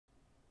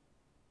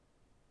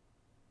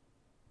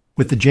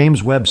With the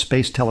James Webb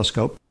Space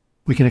Telescope,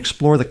 we can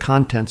explore the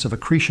contents of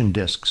accretion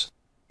disks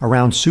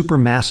around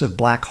supermassive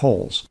black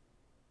holes.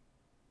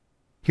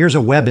 Here's a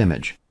Webb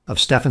image of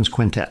Stephan's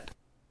Quintet.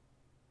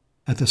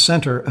 At the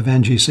center of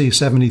NGC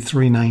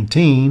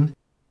 7319,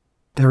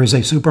 there is a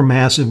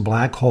supermassive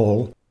black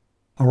hole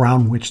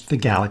around which the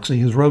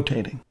galaxy is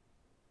rotating.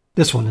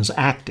 This one is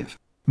active,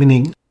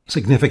 meaning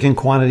significant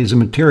quantities of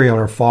material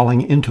are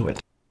falling into it.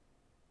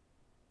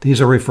 These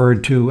are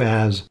referred to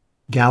as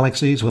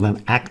galaxies with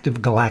an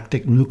active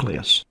galactic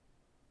nucleus,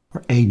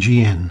 or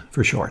AGN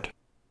for short.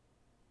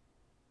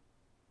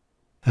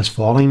 As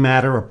falling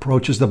matter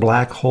approaches the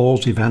black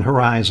hole's event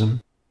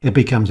horizon, it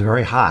becomes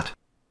very hot,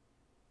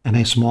 and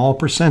a small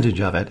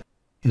percentage of it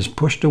is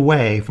pushed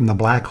away from the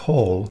black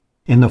hole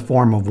in the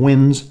form of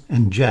winds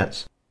and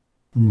jets,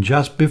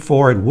 just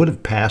before it would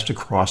have passed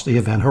across the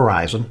event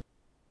horizon,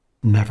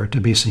 never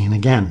to be seen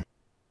again.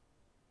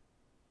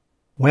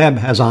 Webb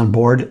has on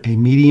board a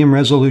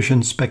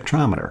medium-resolution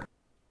spectrometer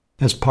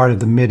as part of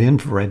the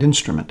mid-infrared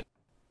instrument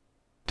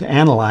to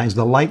analyze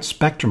the light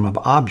spectrum of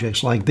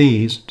objects like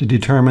these to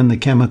determine the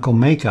chemical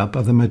makeup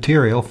of the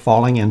material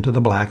falling into the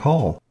black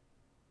hole.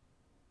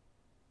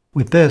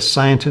 With this,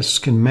 scientists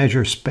can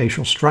measure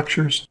spatial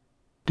structures,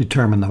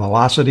 determine the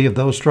velocity of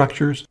those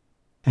structures,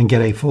 and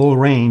get a full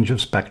range of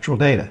spectral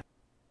data.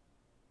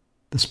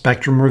 The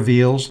spectrum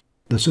reveals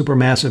the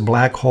supermassive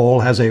black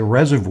hole has a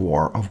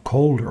reservoir of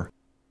colder,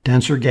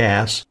 denser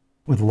gas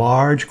with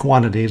large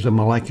quantities of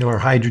molecular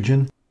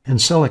hydrogen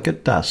and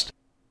silicate dust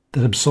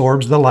that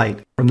absorbs the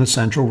light from the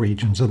central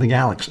regions of the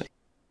galaxy.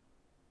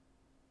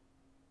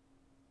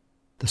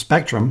 The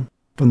spectrum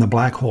from the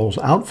black hole's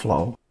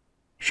outflow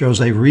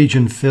shows a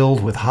region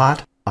filled with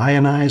hot,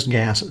 ionized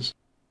gases,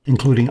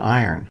 including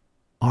iron,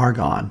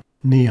 argon,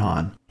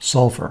 neon,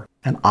 sulfur,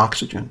 and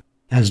oxygen,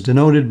 as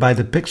denoted by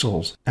the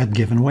pixels at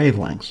given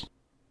wavelengths.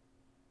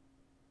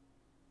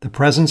 The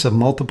presence of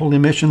multiple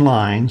emission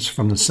lines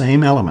from the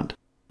same element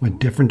with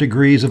different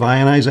degrees of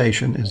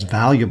ionization is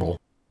valuable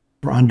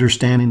for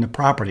understanding the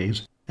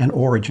properties and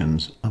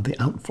origins of the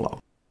outflow.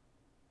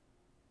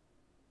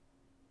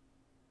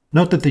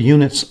 Note that the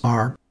units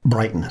are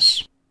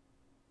brightness.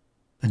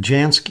 A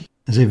Jansky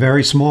is a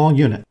very small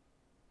unit,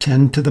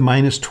 10 to the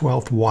minus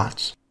 12th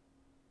watts,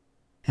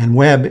 and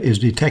Webb is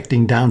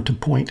detecting down to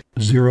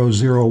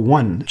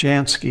 0.001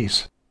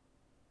 Janskys.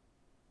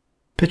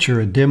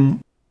 Picture a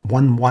dim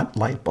 1-watt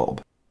light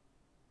bulb.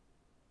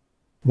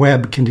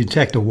 Webb can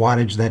detect a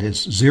wattage that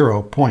is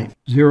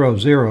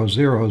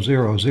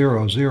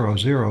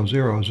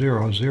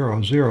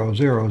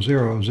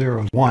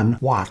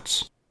 0.000000000000001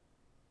 watts.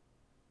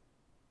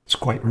 It's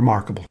quite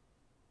remarkable.